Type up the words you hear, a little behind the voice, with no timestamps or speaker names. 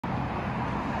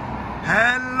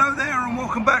Hello there and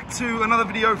welcome back to another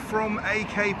video from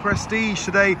AK Prestige.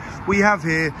 Today we have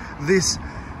here this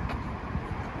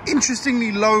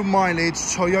interestingly low mileage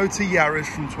Toyota Yaris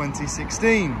from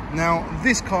 2016. Now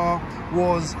this car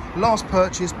was last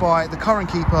purchased by the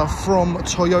current keeper from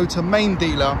Toyota main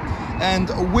dealer, and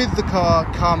with the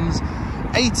car comes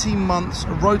 18 months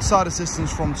roadside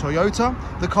assistance from Toyota.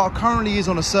 The car currently is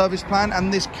on a service plan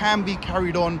and this can be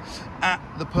carried on at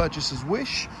the purchaser's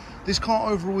wish. This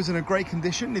car overall is in a great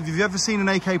condition. If you've ever seen an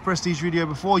AK Prestige video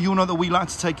before, you'll know that we like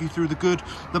to take you through the good,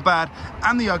 the bad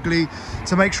and the ugly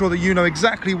to make sure that you know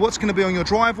exactly what's going to be on your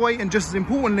driveway and, just as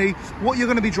importantly, what you're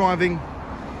going to be driving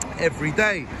every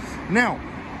day. Now,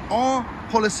 our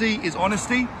policy is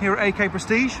honesty here at AK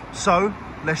Prestige, so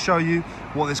let's show you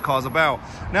what this car's about.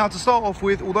 Now, to start off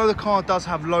with, although the car does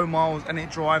have low miles and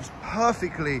it drives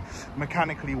perfectly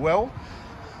mechanically well,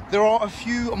 there are a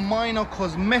few minor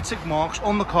cosmetic marks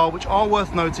on the car which are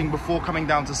worth noting before coming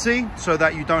down to see, so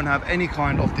that you don't have any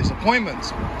kind of disappointment.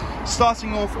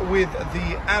 Starting off with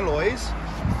the alloys,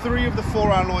 3 of the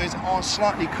 4 alloys are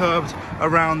slightly curved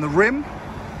around the rim.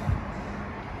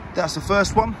 That's the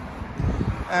first one.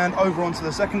 And over onto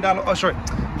the second alloy,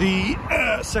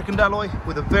 second alloy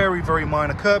with a very, very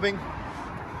minor curbing.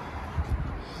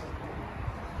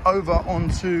 Over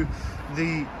onto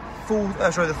the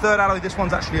the third alloy. This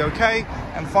one's actually okay.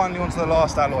 And finally onto the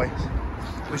last alloy,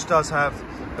 which does have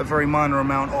a very minor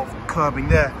amount of curbing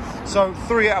there. So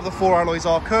 3 out of the 4 alloys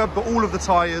are curbed, but all of the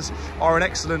tyres are in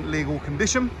excellent legal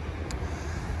condition.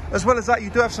 As well as that, you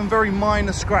do have some very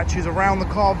minor scratches around the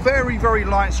car, very, very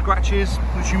light scratches,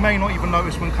 which you may not even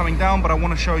notice when coming down, but I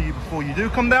want to show you before you do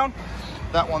come down.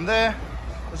 That one there.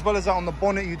 As well as that, on the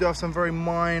bonnet, you do have some very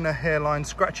minor hairline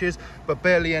scratches, but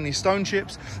barely any stone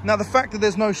chips. Now, the fact that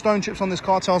there's no stone chips on this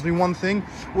car tells me one thing.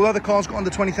 Although the car's got under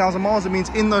 20,000 miles, it means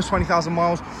in those 20,000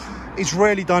 miles, it's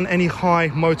rarely done any high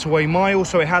motorway miles.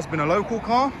 So it has been a local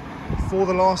car for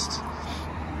the last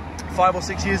 5 or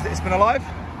 6 years that it's been alive.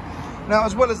 Now,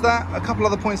 as well as that, a couple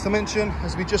other points to mention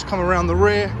as we just come around the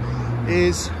rear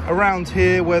is around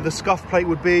here where the scuff plate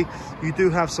would be. You do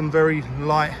have some very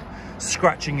light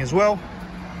scratching as well.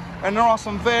 And there are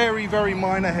some very, very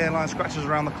minor hairline scratches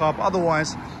around the car, but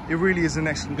otherwise it really is in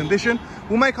excellent condition.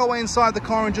 We'll make our way inside the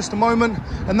car in just a moment,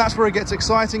 and that's where it gets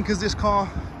exciting, because this car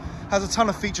has a ton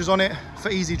of features on it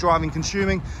for easy driving,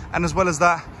 consuming, and as well as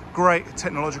that, great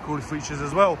technological features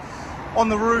as well. On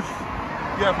the roof,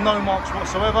 you have no marks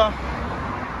whatsoever,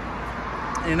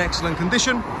 in excellent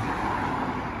condition.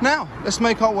 Now, let's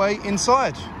make our way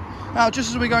inside. Now,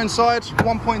 just as we go inside,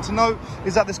 one point to note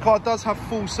is that this car does have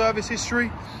full service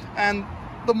history and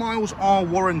the miles are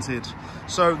warranted.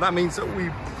 So that means that we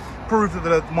prove that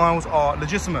the miles are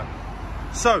legitimate.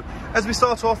 So, as we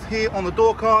start off here on the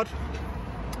door card,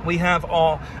 we have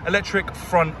our electric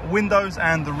front windows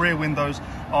and the rear windows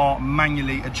are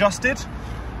manually adjusted.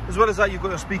 As well as that, you've got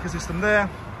your speaker system there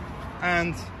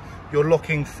and you're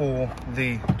locking for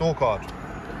the door card.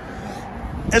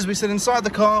 As we sit inside the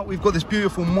car, we've got this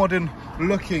beautiful modern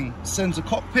looking center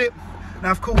cockpit. Now,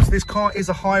 of course, this car is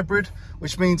a hybrid,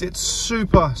 which means it's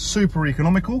super, super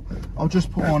economical. I'll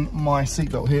just put on my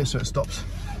seatbelt here so it stops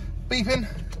beeping.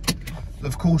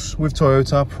 Of course, with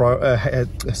Toyota,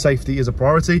 safety is a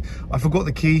priority. I forgot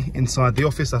the key inside the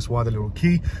office. That's why the little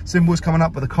key symbol is coming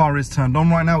up, but the car is turned on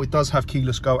right now. It does have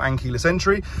keyless go and keyless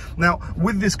entry. Now,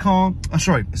 with this car,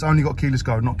 sorry, it's only got keyless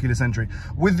go, not keyless entry.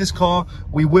 With this car,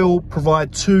 we will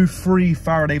provide 2 free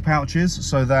Faraday pouches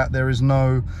so that there is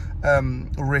no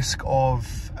risk of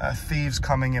thieves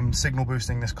coming and signal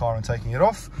boosting this car and taking it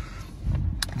off.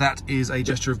 That is a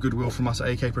gesture of goodwill from us at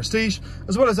AK Prestige.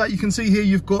 As well as that, you can see here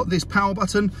you've got this power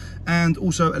button and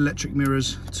also electric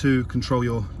mirrors to control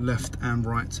your left and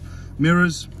right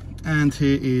mirrors. And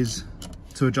here is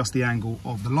to adjust the angle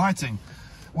of the lighting.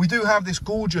 We do have this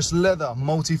gorgeous leather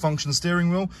multi-function steering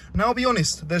wheel. Now, I'll be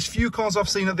honest, there's few cars I've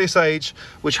seen at this age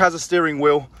which has a steering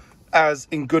wheel as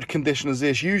in good condition as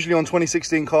this. Usually on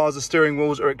 2016 cars, the steering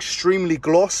wheels are extremely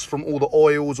gloss from all the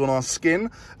oils on our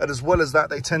skin, and as well as that,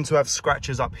 they tend to have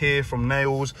scratches up here from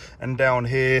nails and down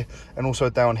here and also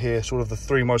down here, sort of the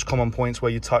 3 most common points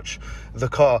where you touch the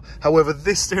car. However,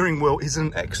 this steering wheel is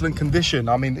in excellent condition.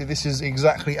 I mean, this is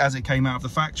exactly as it came out of the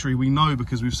factory. We know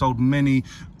because we've sold many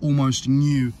almost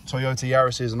new Toyota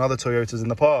Yarises and other Toyotas in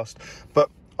the past. But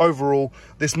overall,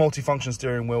 this multi-function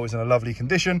steering wheel is in a lovely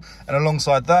condition, and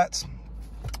alongside that,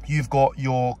 you've got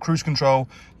your cruise control,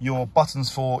 your buttons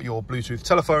for your Bluetooth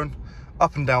telephone,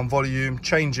 up and down volume,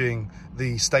 changing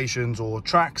the stations or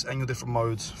tracks, and your different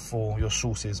modes for your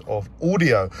sources of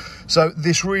audio. So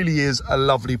this really is a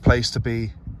lovely place to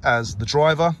be as the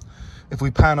driver. If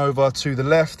we pan over to the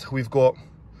left, we've got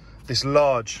this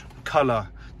large color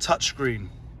touchscreen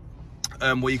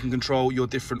where you can control your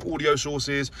different audio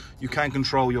sources. You can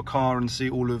control your car and see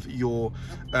all of your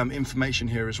information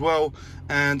here as well.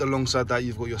 And alongside that,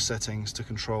 you've got your settings to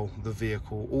control the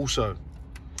vehicle also.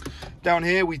 Down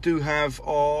here we do have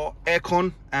our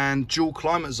aircon and dual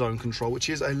climate zone control, which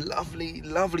is a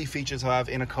lovely feature to have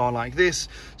in a car like this.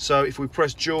 So if we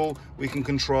press dual, we can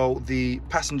control the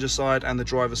passenger side and the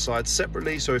driver's side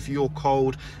separately. So if you're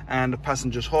cold and the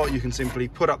passenger's hot, you can simply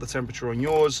put up the temperature on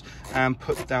yours and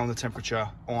put down the temperature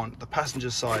on the passenger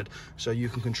side, so you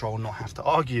can control and not have to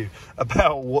argue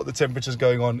about what the temperature's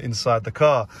going on inside the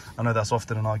car. I know that's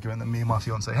often an argument that me and my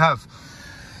fiance have.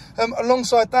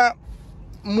 Alongside that,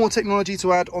 more technology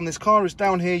to add on this car is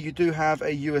down here. You do have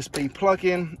a USB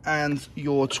plug-in and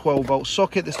your 12-volt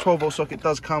socket. This 12-volt socket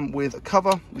does come with a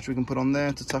cover, which we can put on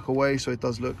there to tuck away, so it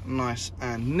does look nice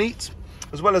and neat.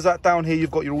 As well as that, down here, you've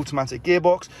got your automatic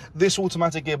gearbox. This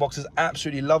automatic gearbox is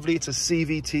absolutely lovely. It's a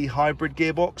CVT hybrid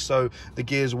gearbox, so the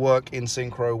gears work in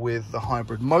synchro with the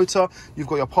hybrid motor. You've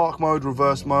got your park mode,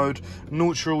 reverse mode,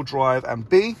 neutral, drive, and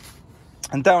B.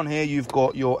 And down here, you've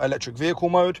got your electric vehicle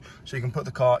mode, so you can put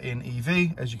the car in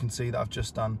EV, as you can see that I've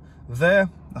just done there.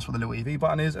 That's what the little EV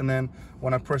button is. And then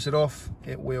when I press it off,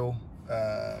 it will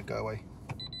go away.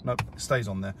 Nope, it stays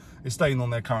on there. It's staying on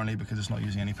there currently because it's not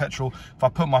using any petrol. If I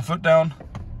put my foot down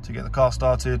to get the car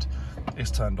started,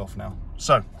 it's turned off now.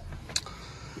 So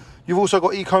you've also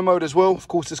got eco mode as well. Of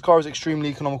course, this car is extremely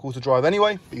economical to drive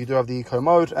anyway, but you do have the eco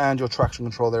mode and your traction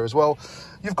control there as well.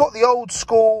 You've got the old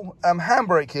school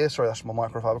handbrake here. Sorry, that's my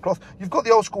microfiber cloth. You've got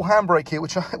the old school handbrake here,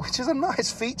 which is a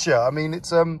nice feature. I mean,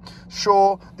 it's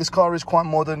sure, this car is quite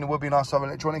modern. It would be nice to have an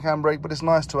electronic handbrake, but it's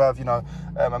nice to have, you know,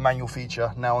 a manual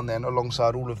feature now and then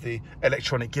alongside all of the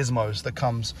electronic gizmos that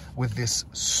comes with this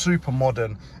super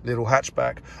modern little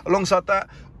hatchback. Alongside that,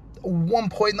 one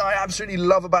point that I absolutely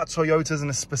love about Toyotas,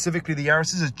 and specifically the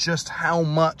Yaris, is just how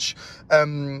much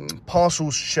parcel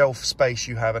shelf space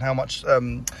you have and how much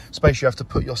space you have to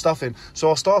put your stuff in. So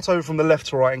I'll start over from the left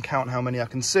to right and count how many I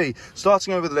can see.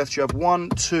 Starting over the left, you have 1,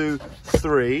 2,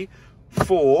 3,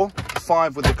 4,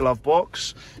 5 with the glove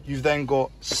box. You've then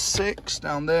got 6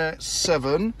 down there,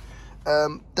 7.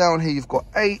 Down here you've got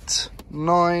 8,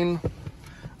 9,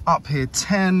 up here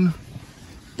 10.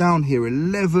 Down here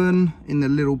 11 in the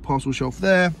little parcel shelf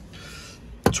there,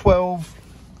 12,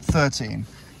 13.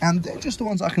 And they're just the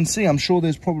ones I can see. I'm sure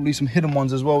there's probably some hidden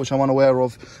ones as well, which I'm unaware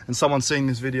of, and someone seeing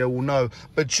this video will know.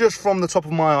 But just from the top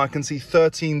of my eye, I can see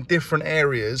 13 different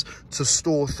areas to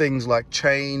store things like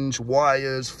change,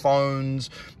 wires,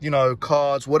 phones, you know,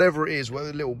 cards, whatever it is,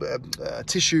 with a little bit of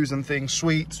tissues and things,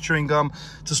 sweets, chewing gum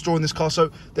to store in this car.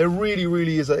 So there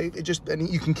really is and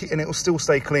you can keep, and it will still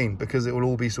stay clean because it will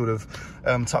all be sort of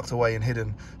tucked away and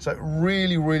hidden. So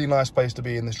really nice place to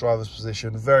be in this driver's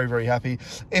position. Very happy.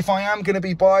 If I am going to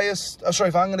be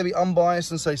if I'm going to be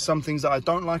unbiased and say some things that I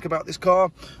don't like about this car,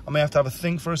 I may have to have a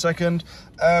think for a second.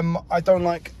 I don't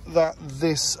like that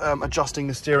this adjusting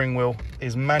the steering wheel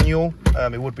is manual.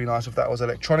 It would be nice if that was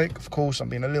electronic. Of course, I'm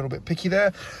being a little bit picky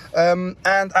there.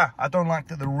 I don't like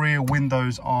that the rear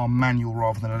windows are manual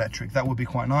rather than electric. That would be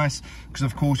quite nice because,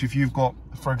 of course, if you've got,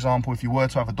 for example, if you were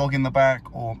to have a dog in the back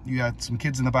or you had some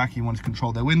kids in the back and you wanted to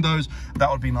control their windows, that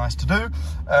would be nice to do.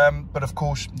 But of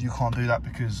course, you can't do that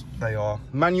because they are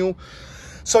manual.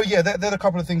 So yeah, they're a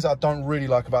couple of things that I don't really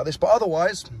like about this, but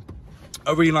otherwise,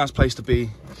 a really nice place to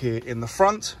be here in the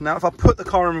front. Now, if I put the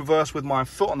car in reverse with my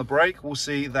foot on the brake, we'll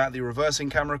see that the reversing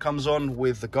camera comes on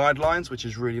with the guidelines, which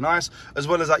is really nice. As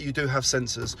well as that, you do have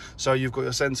sensors. So you've got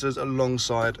your sensors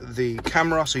alongside the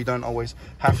camera, so you don't always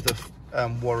have to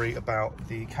worry about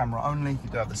the camera only. You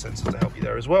do have the sensors to help you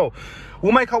there as well.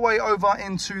 We'll make our way over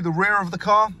into the rear of the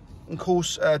car. Of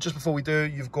course, just before we do,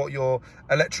 you've got your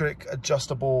electric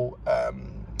adjustable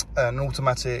and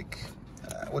automatic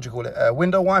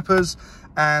window wipers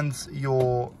and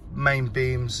your main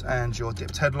beams and your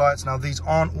dipped headlights. Now, these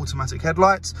aren't automatic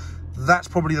headlights. That's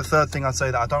probably the third thing I'd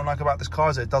say that I don't like about this car,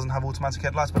 is it doesn't have automatic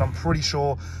headlights, but I'm pretty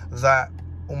sure that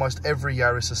almost every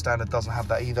Yaris as standard doesn't have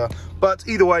that either. But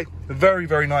either way, a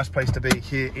very nice place to be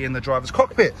here in the driver's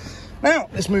cockpit. Now,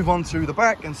 let's move on to the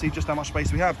back and see just how much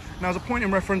space we have. Now, as a point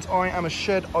in reference, I am a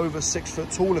shed over 6 foot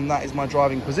tall, and that is my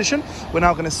driving position. We're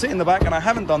now going to sit in the back, and I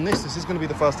haven't done this. This is going to be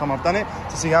the first time I've done it,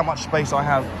 to see how much space I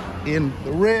have in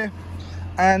the rear.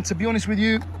 And to be honest with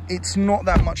you, it's not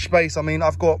that much space. I mean,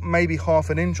 I've got maybe half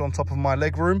an inch on top of my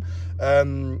leg room.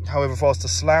 However, if I was to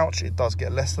slouch, it does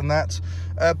get less than that.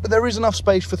 But there is enough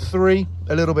space for 3,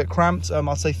 a little bit cramped.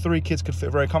 I'd say 3 kids could fit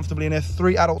very comfortably in there.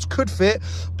 3 adults could fit,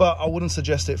 but I wouldn't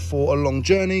suggest it for a long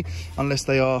journey unless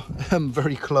they are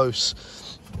very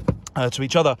close. to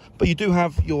each other. But you do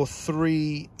have your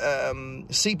 3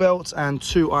 seat belts and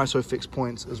 2 ISOFIX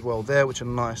points as well there, which are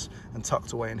nice and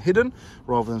tucked away and hidden,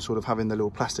 rather than sort of having the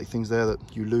little plastic things there that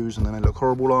you lose and then they look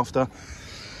horrible after.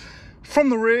 From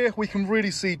the rear, we can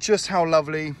really see just how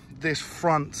lovely this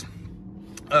front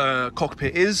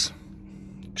cockpit is.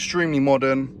 Extremely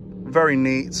modern, very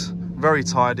neat, very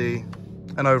tidy,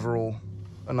 and overall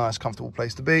a nice comfortable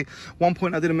place to be. One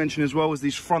point I didn't mention as well is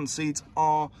these front seats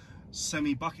are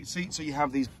semi-bucket seats, so you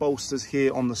have these bolsters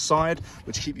here on the side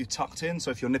which keep you tucked in,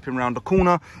 so if you're nipping around a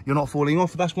corner you're not falling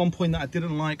off. That's one point that I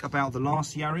didn't like about the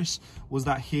last Yaris, was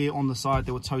that here on the side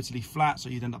they were totally flat, so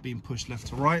you'd end up being pushed left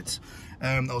to right.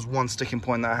 That was one sticking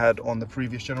point that I had on the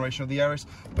previous generation of the Yaris,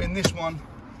 but in this one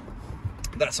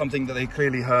that's something that they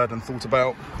clearly heard and thought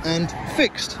about and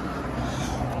fixed.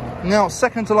 Now,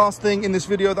 second to last thing in this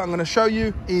video that I'm going to show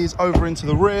you is over into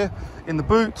the rear in the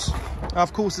boot. Now,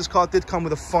 of course, this car did come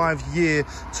with a 5-year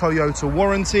Toyota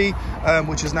warranty,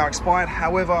 which is now expired.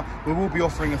 However, we will be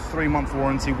offering a 3-month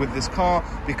warranty with this car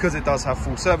because it does have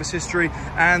full service history,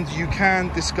 and you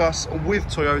can discuss with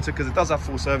Toyota, because it does have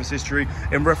full service history,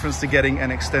 in reference to getting an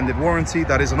extended warranty.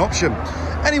 That is an option.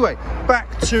 Anyway,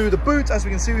 back to the boot. As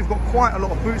we can see, we've got quite a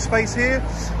lot of boot space here.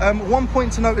 One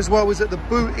point to note as well is that the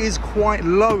boot is quite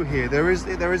low here. There is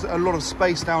a lot of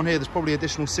space down here. There's probably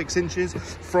additional 6 inches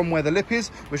from where the lip is,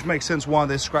 which makes sense why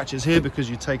there's scratches here, because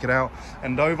you take it out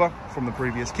and over from the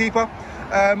previous keeper.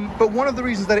 But one of the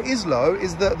reasons that it is low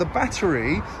is that the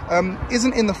battery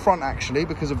isn't in the front, actually,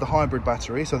 because of the hybrid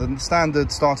battery. So the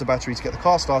standard starter battery to get the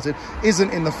car started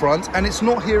isn't in the front, and it's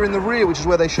not here in the rear, which is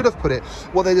where they should have put it.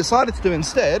 What they decided to do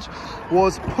instead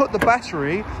was put the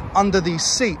battery under these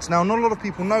seats. Now, not a lot of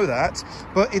people know that,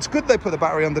 but it's good they put the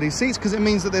battery under these seats because it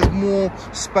means that there's more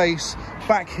space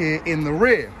back here in the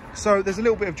rear. So there's a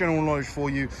little bit of general knowledge for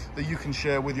you that you can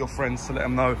share with your friends to let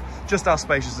them know just how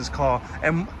spacious this car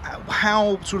and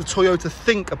how sort of Toyota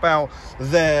think about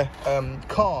their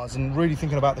cars, and really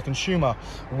thinking about the consumer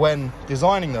when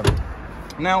designing them.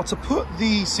 Now, to put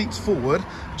the seats forward,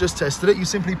 just tested it, you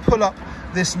simply pull up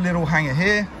this little hanger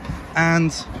here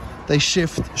and they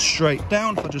shift straight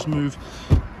down. If I just move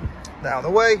that out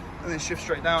of the way, and then shift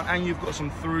straight down, and you've got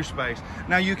some through space.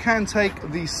 Now, you can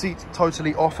take the seat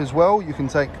totally off as well. You can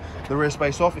take the rear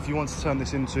space off if you want to turn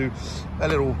this into a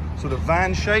little sort of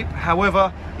van shape.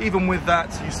 However, even with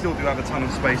that, you still do have a ton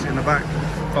of space in the back.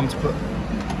 If I'm to put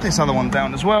this other one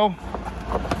down as well,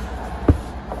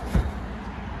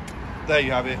 there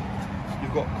you have it.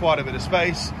 You've got quite a bit of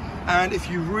space, and if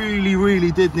you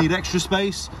really did need extra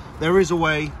space, there is a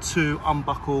way to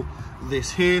unbuckle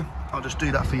this here. I'll just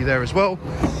do that for you there as well.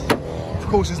 Of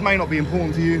course, this may not be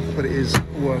important to you, but it is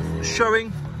worth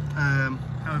showing.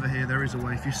 Over here, there is a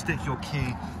way. If you stick your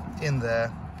key in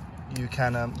there, you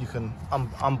can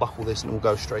unbuckle this and it will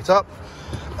go straight up.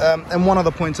 And one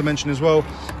other point to mention as well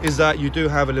is that you do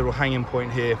have a little hanging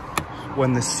point here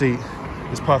when this seat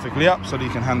is perfectly up, so that you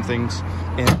can hand things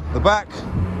in the back.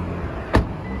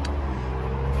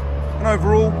 And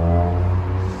overall,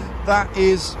 that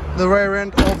is the rear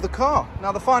end of the car.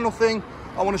 Now, the final thing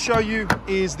I want to show you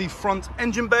is the front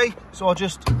engine bay. So I'll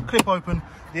just clip open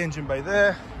the engine bay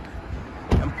there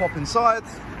and pop inside.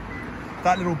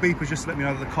 That little beeper just let me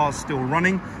know that the car's still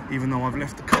running, even though I've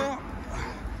left the car.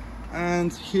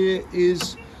 And here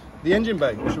is the engine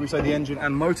bay, or should we say the engine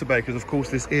and motor bay, because of course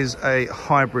this is a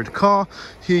hybrid car.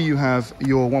 Here you have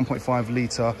your 1.5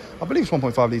 litre, I believe it's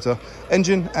 1.5 litre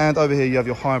engine, and over here you have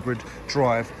your hybrid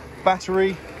drive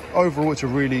battery. Overall, it's a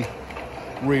really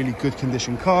good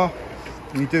condition car.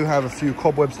 We do have a few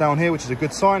cobwebs down here, which is a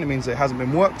good sign. It means it hasn't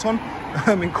been worked on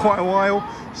in quite a while.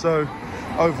 So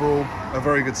overall, a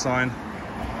very good sign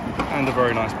and a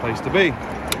very nice place to be.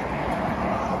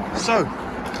 So,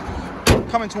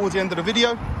 coming towards the end of the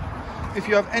video, if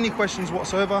you have any questions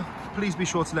whatsoever, please be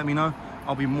sure to let me know.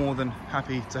 I'll be more than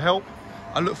happy to help.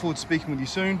 I look forward to speaking with you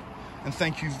soon, and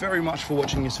thank you very much for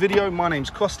watching this video. My name's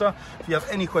Costa. If you have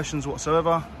any questions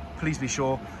whatsoever, please be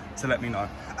sure to let me know.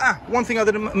 One thing I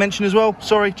didn't mention as well,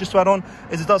 sorry, just to add on,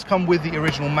 is it does come with the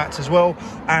original mats as well,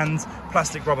 and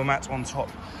plastic rubber mats on top,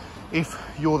 if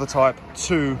you're the type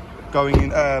to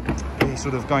going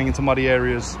into muddy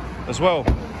areas as well.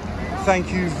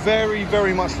 Thank you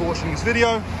very much for watching this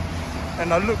video,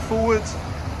 and I look forward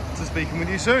to speaking with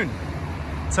you soon.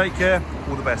 Take care,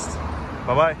 all the best.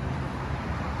 Bye bye.